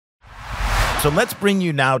So let's bring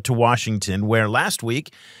you now to Washington, where last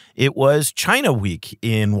week it was China Week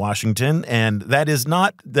in Washington, and that is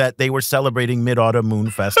not that they were celebrating Mid-Autumn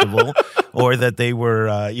Moon Festival or that they were,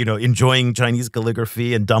 enjoying Chinese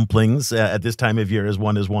calligraphy and dumplings at this time of year as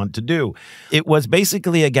one is wont to do. It was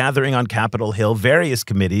basically a gathering on Capitol Hill, various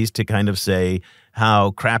committees to kind of say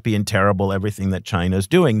how crappy and terrible everything that China is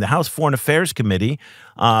doing. The House Foreign Affairs Committee,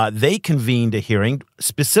 they convened a hearing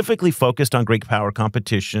specifically focused on great power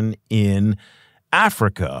competition in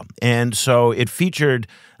Africa. And so it featured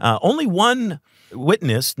only one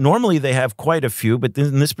witness. Normally they have quite a few, but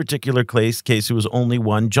in this particular case it was only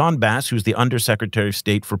one, John Bass, who's the Undersecretary of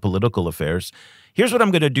State for Political Affairs. Here's what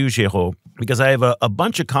I'm going to do, Geraud, because I have a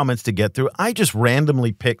bunch of comments to get through. I just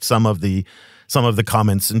randomly picked some of the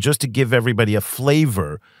comments, and just to give everybody a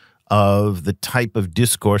flavor of the type of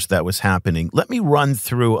discourse that was happening, let me run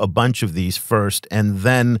through a bunch of these first, and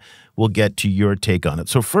then we'll get to your take on it.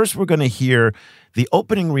 So first, we're going to hear the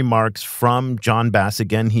opening remarks from John Bass.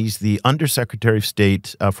 Again, he's the Undersecretary of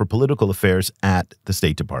State for Political Affairs at the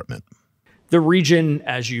State Department. The region,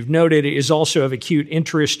 as you've noted, is also of acute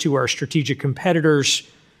interest to our strategic competitors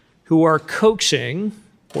who are coaxing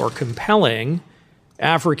or compelling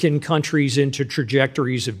African countries into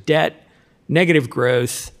trajectories of debt, negative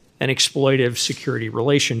growth, and exploitive security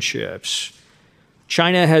relationships.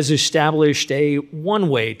 China has established a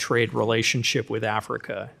one-way trade relationship with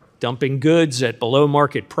Africa, dumping goods at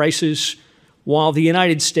below-market prices, while the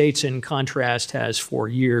United States, in contrast, has for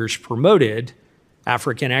years promoted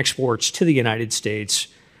African exports to the United States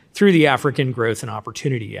through the African Growth and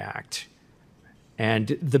Opportunity Act.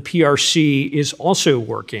 And the PRC is also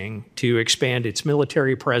working to expand its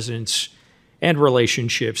military presence and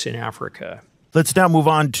relationships in Africa. Let's now move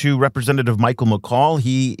on to Representative Michael McCaul.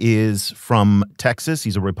 He is from Texas.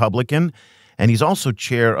 He's a Republican, and he's also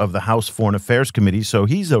chair of the House Foreign Affairs Committee. So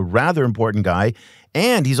he's a rather important guy,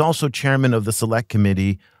 and he's also chairman of the Select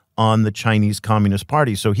Committee on the Chinese Communist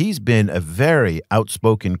Party. So he's been a very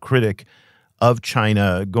outspoken critic of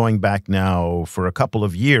China going back now for a couple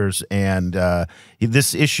of years, and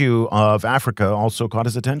this issue of Africa also caught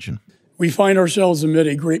his attention. We find ourselves amid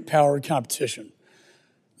a great power competition.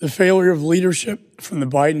 The failure of leadership from the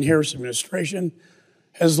Biden-Harris administration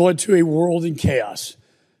has led to a world in chaos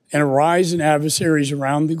and a rise in adversaries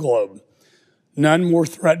around the globe, none more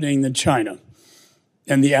threatening than China.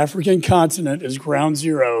 And the African continent is ground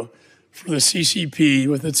zero for the CCP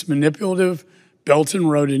with its manipulative Belt and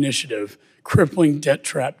Road Initiative, crippling debt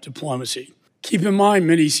trap diplomacy. Keep in mind,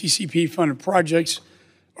 many CCP-funded projects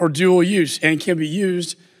are dual use and can be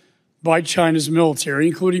used by China's military,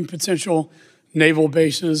 including potential naval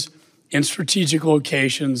bases in strategic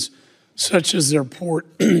locations, such as their port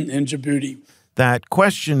in Djibouti. That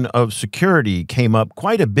question of security came up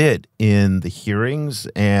quite a bit in the hearings,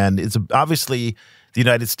 and it's obviously the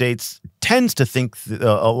United States tends to think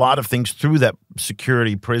a lot of things through that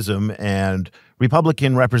security prism, and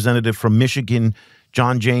Republican Representative from Michigan,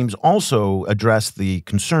 John James, also addressed the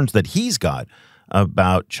concerns that he's got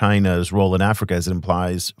about China's role in Africa as it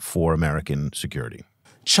implies for American security.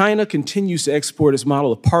 China continues to export its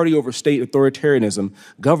model of party over state authoritarianism,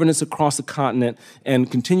 governance across the continent,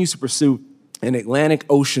 and continues to pursue an Atlantic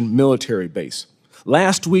Ocean military base.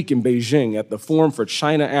 Last week in Beijing at the Forum for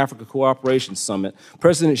China-Africa Cooperation Summit,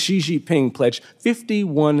 President Xi Jinping pledged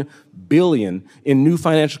 $51 billion in new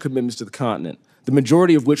financial commitments to the continent, the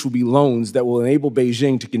majority of which will be loans that will enable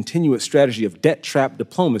Beijing to continue its strategy of debt trap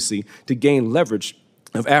diplomacy to gain leverage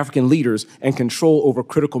of African leaders and control over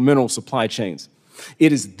critical mineral supply chains.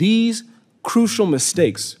 It is these crucial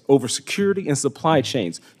mistakes over security and supply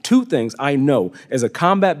chains, two things I know as a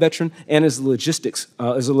combat veteran and as a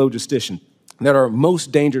logistician, that are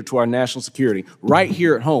most danger to our national security right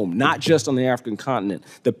here at home, not just on the African continent.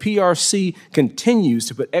 The PRC continues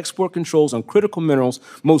to put export controls on critical minerals,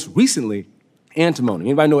 most recently antimony.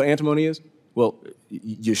 Anybody know what antimony is? Well,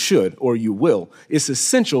 you should, or you will. It's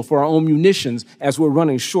essential for our own munitions as we're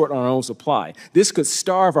running short on our own supply. This could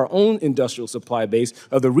starve our own industrial supply base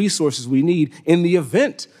of the resources we need in the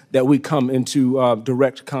event that we come into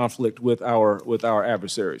direct conflict with our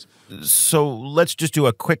adversaries. So let's just do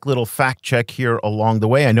a quick little fact check here along the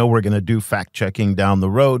way. I know we're going to do fact checking down the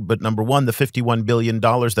road, but number one, the $51 billion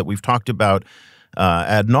that we've talked about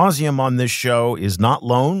ad nauseum on this show is not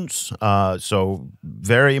loans. So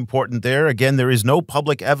very important there. Again, there is no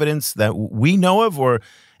public evidence that we know of or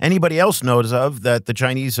anybody else knows of that the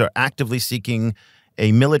Chinese are actively seeking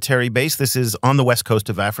a military base. This is on the west coast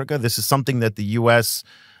of Africa. This is something that the U.S.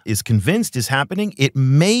 is convinced is happening. It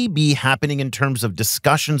may be happening in terms of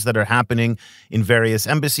discussions that are happening in various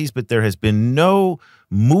embassies, but there has been no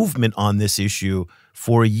movement on this issue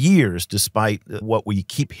for years, despite what we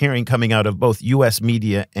keep hearing coming out of both U.S.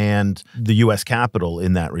 media and the U.S. Capitol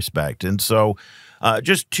in that respect. And so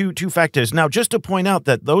just two factors. Now, just to point out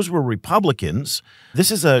that those were Republicans,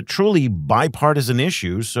 this is a truly bipartisan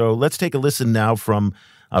issue. So let's take a listen now from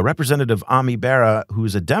Representative Ami Bera,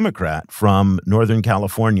 who's a Democrat from Northern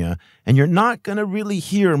California. And you're not going to really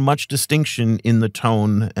hear much distinction in the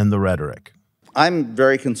tone and the rhetoric. I'm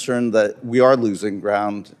very concerned that we are losing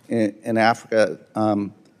ground in Africa,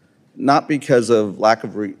 not because of lack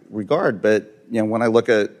of regard, but when I look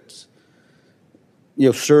at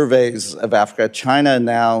surveys of Africa, China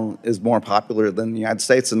now is more popular than the United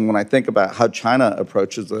States. And when I think about how China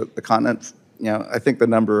approaches the continent, I think the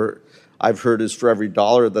number I've heard is for every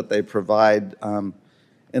dollar that they provide in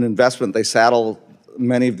investment, they saddle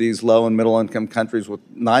many of these low and middle income countries with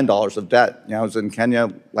 $9 of debt. I was in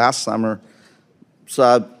Kenya last summer,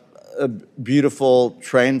 saw a beautiful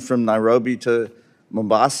train from Nairobi to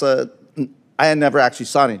Mombasa. I had never actually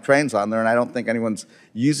saw any trains on there, and I don't think anyone's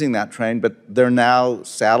using that train, but they're now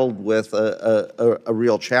saddled with a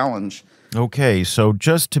real challenge. Okay, so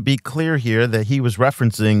just to be clear here, that he was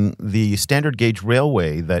referencing the standard gauge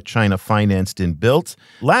railway that China financed and built.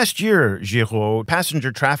 Last year, Geraud,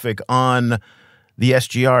 passenger traffic on the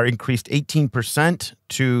SGR increased 18%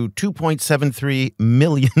 to 2.73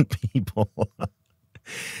 million people.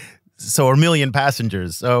 Or million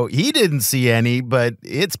passengers. So he didn't see any, but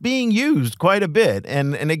it's being used quite a bit.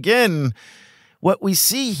 And again, what we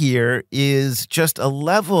see here is just a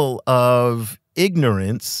level of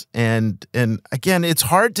ignorance. And again, it's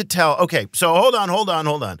hard to tell. Okay, so hold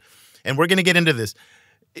on. And we're going to get into this.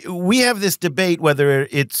 We have this debate whether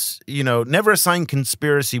it's, never assign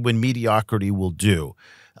conspiracy when mediocrity will do.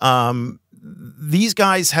 These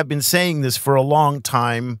guys have been saying this for a long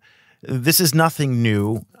time. This is nothing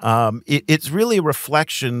new. It's really a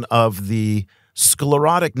reflection of the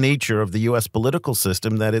sclerotic nature of the U.S. political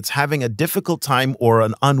system, that it's having a difficult time or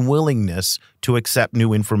an unwillingness to accept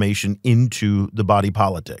new information into the body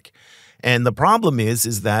politic. And the problem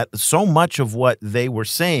is that so much of what they were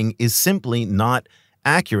saying is simply not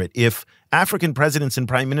accurate. If African presidents and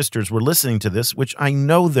prime ministers were listening to this, which I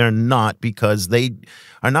know they're not, because they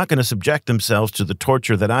are not going to subject themselves to the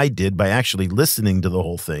torture that I did by actually listening to the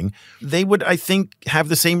whole thing, they would, I think, have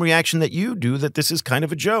the same reaction that you do, that this is kind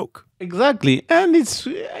of a joke. Exactly. And it's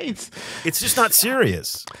just not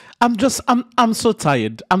serious. I'm so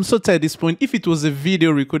tired. I'm so tired at this point. If it was a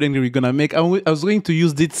video recording that we're going to make, I was going to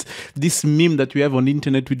use this meme that we have on the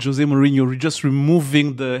internet with Jose Mourinho, just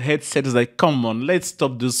removing the headset. It's like, come on, let's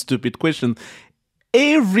stop those stupid questions.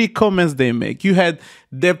 Every comments they make, you had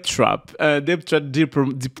debt trap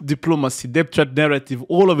diplomacy, debt trap narrative,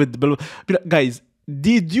 all of it. But guys,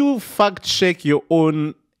 did you fact check your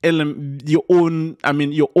own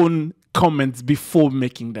comments before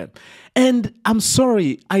making them? And I'm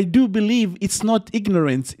sorry, I do believe it's not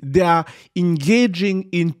ignorance. They are engaging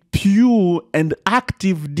in pure and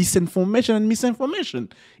active disinformation and misinformation.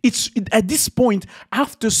 It's at this point,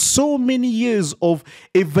 after so many years of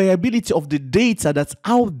availability of the data that's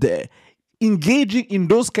out there, engaging in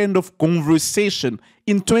those kind of conversation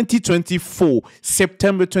in 2024,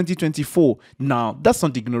 September 2024. Now, that's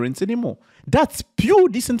not ignorance anymore. That's pure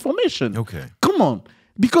disinformation. Okay. Come on.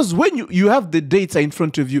 Because when you have the data in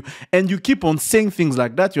front of you and you keep on saying things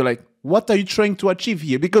like that, you're like, what are you trying to achieve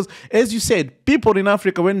here? Because as you said, people in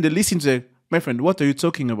Africa, when they listen to say, my friend, what are you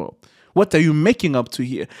talking about? What are you making up to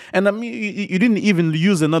here? And I mean, you didn't even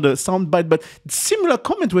use another soundbite, but similar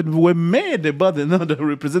comments were made about another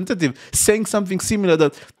representative saying something similar,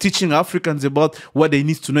 that teaching Africans about what they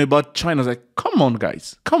need to know about China. It's like, come on,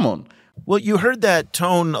 guys, come on. Well, you heard that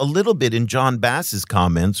tone a little bit in John Bass's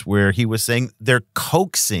comments, where he was saying they're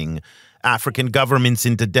coaxing African governments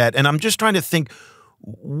into debt. And I'm just trying to think,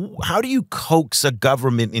 how do you coax a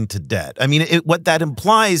government into debt? I mean, what that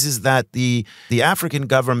implies is that the African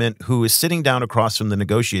government who is sitting down across from the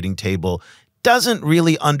negotiating table doesn't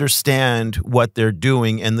really understand what they're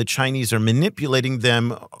doing, and the Chinese are manipulating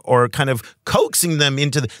them or kind of coaxing them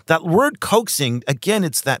into that word coaxing. Again,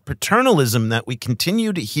 it's that paternalism that we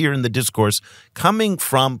continue to hear in the discourse coming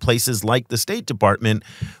from places like the State Department,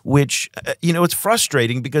 which, it's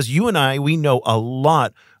frustrating because you and I, we know a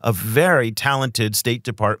lot of very talented State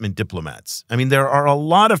Department diplomats. I mean, there are a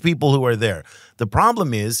lot of people who are there. The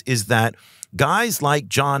problem is that guys like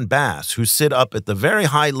John Bass, who sit up at the very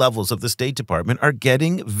high levels of the State Department, are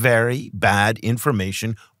getting very bad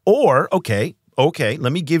information. Or, okay,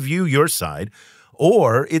 let me give you your side.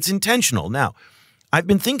 Or it's intentional. Now, I've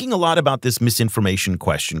been thinking a lot about this misinformation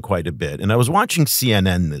question quite a bit, and I was watching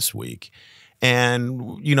CNN this week.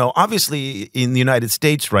 And, you know, obviously in the United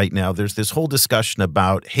States right now, there's this whole discussion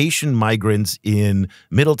about Haitian migrants in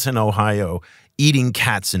Middleton, Ohio, eating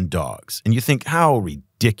cats and dogs. And you think, how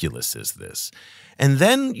ridiculous is this? And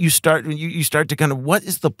then you start to kind of, what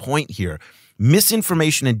is the point here?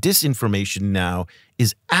 Misinformation and disinformation now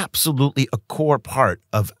is absolutely a core part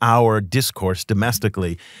of our discourse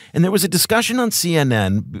domestically. And there was a discussion on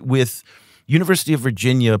CNN with University of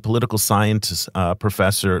Virginia political science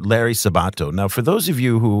professor Larry Sabato. Now, for those of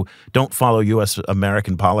you who don't follow U.S.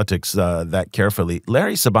 American politics that carefully,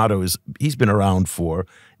 Larry Sabato he's been around for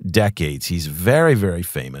decades. He's very, very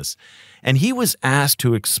famous. And he was asked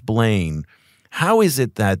to explain, how is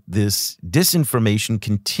it that this disinformation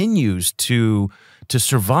continues to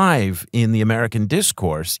survive in the American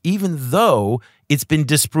discourse, even though it's been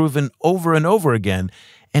disproven over and over again?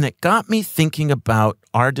 And it got me thinking about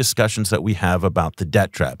our discussions that we have about the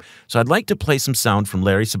debt trap. So I'd like to play some sound from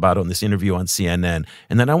Larry Sabato in this interview on CNN.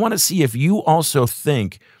 And then I want to see if you also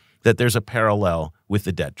think that there's a parallel with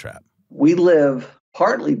the debt trap. We live,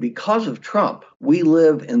 partly because of Trump, we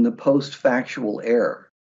live in the post-factual era,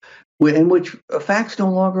 in which facts no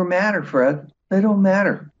longer matter, Fred. They don't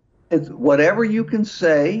matter. It's whatever you can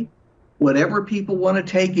say, whatever people want to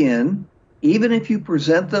take in, even if you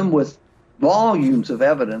present them with volumes of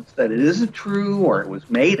evidence that it isn't true or it was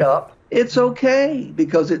made up, it's okay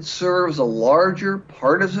because it serves a larger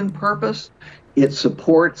partisan purpose. It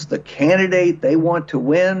supports the candidate they want to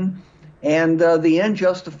win, and the end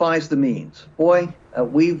justifies the means. Boy,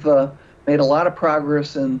 we've made a lot of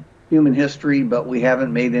progress in human history, but we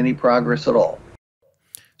haven't made any progress at all.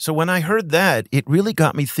 So when I heard that, it really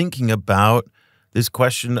got me thinking about this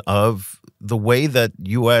question of the way that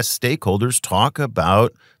U.S. stakeholders talk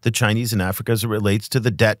about the Chinese in Africa as it relates to the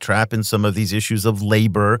debt trap and some of these issues of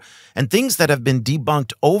labor and things that have been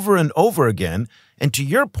debunked over and over again. And to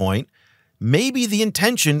your point, maybe the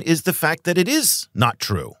intention is the fact that it is not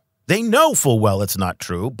true. They know full well it's not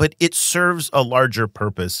true, but it serves a larger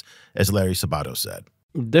purpose, as Larry Sabato said.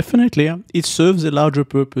 Definitely, yeah. It serves a larger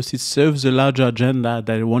purpose. It serves a larger agenda that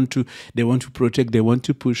they want to protect, they want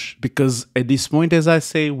to push. Because at this point, as I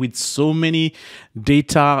say, with so many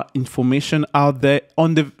data information out there,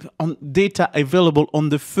 on data available on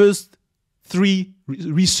the first 3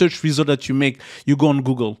 research results that you make, you go on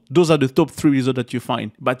Google. Those are the top 3 results that you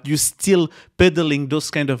find. But you're still peddling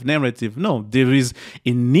those kind of narrative. No, there is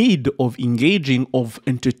a need of engaging, of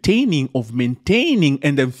entertaining, of maintaining,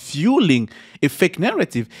 and then fueling a fake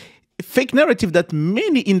narrative. A fake narrative that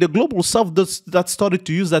many in the global south that started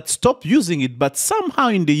to use, that stopped using it. But somehow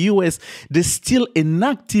in the US, there's still an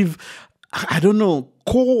active, I don't know,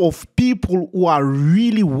 core of people who are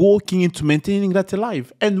really working into maintaining that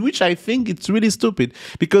alive, and which I think it's really stupid,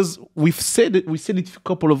 because we said it a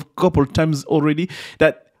couple times already,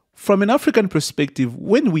 that from an African perspective,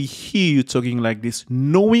 when we hear you talking like this,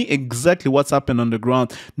 knowing exactly what's happened on the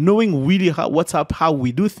ground, knowing really how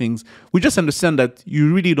we do things, we just understand that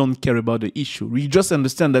you really don't care about the issue. We just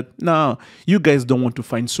understand that, no, you guys don't want to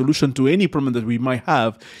find solution to any problem that we might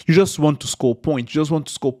have. You just want to score points. You just want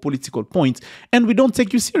to score political points, and we don't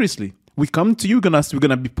take you seriously. We come to you, we're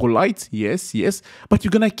gonna be polite, yes, but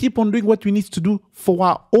you're gonna keep on doing what we need to do for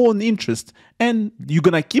our own interest, and you're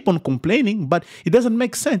gonna keep on complaining, but it doesn't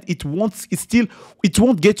make sense. It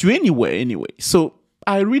won't get you anywhere anyway. So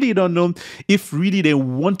I really don't know if really they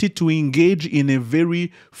wanted to engage in a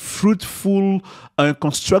very fruitful,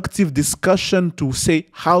 constructive discussion to say,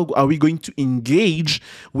 how are we going to engage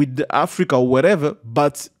with Africa or whatever,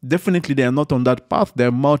 but definitely they are not on that path.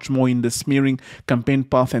 They're much more in the smearing campaign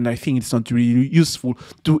path, and I think it's not really useful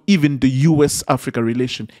to even the US-Africa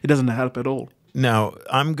relation. It doesn't help at all. Now,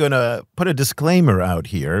 I'm going to put a disclaimer out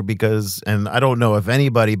here because, and I don't know if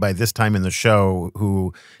anybody by this time in the show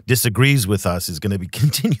who disagrees with us is going to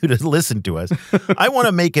continue to listen to us. I want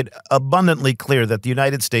to make it abundantly clear that the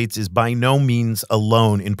United States is by no means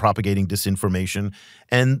alone in propagating disinformation,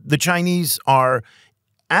 and the Chinese are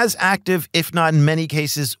as active, if not in many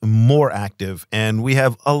cases more active. And we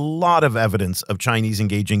have a lot of evidence of Chinese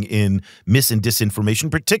engaging in mis and disinformation,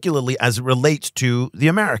 particularly as it relates to the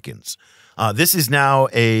Americans. This is now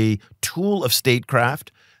a tool of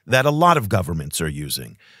statecraft that a lot of governments are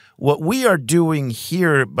using. What we are doing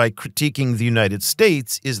here by critiquing the United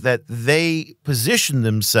States is that they position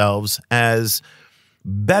themselves as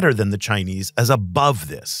better than the Chinese, as above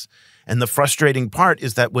this. And the frustrating part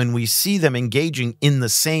is that when we see them engaging in the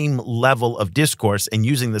same level of discourse and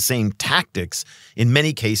using the same tactics, in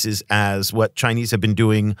many cases, as what Chinese have been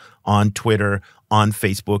doing on Twitter, on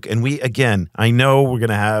Facebook. And we, again, I know we're going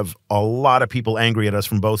to have a lot of people angry at us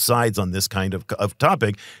from both sides on this kind of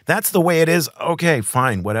topic. That's the way it is. Okay,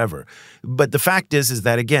 fine, whatever. But the fact is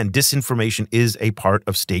that, again, disinformation is a part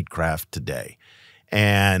of statecraft today.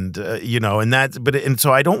 And, and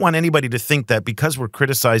so I don't want anybody to think that because we're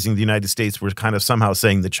criticizing the United States, we're kind of somehow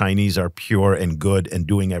saying the Chinese are pure and good and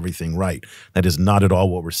doing everything right. That is not at all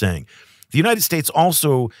what we're saying. The United States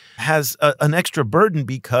also has an extra burden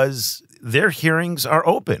because their hearings are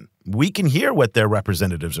open. We can hear what their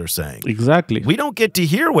representatives are saying. Exactly. We don't get to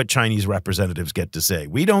hear what Chinese representatives get to say.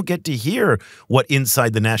 We don't get to hear what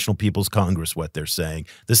inside the National People's Congress, what they're saying.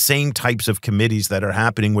 The same types of committees that are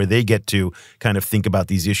happening where they get to kind of think about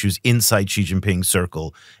these issues inside Xi Jinping's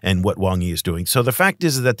circle and what Wang Yi is doing. So the fact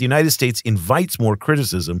is that the United States invites more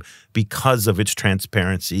criticism because of its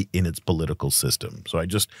transparency in its political system. So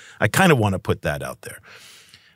I kind of want to put that out there.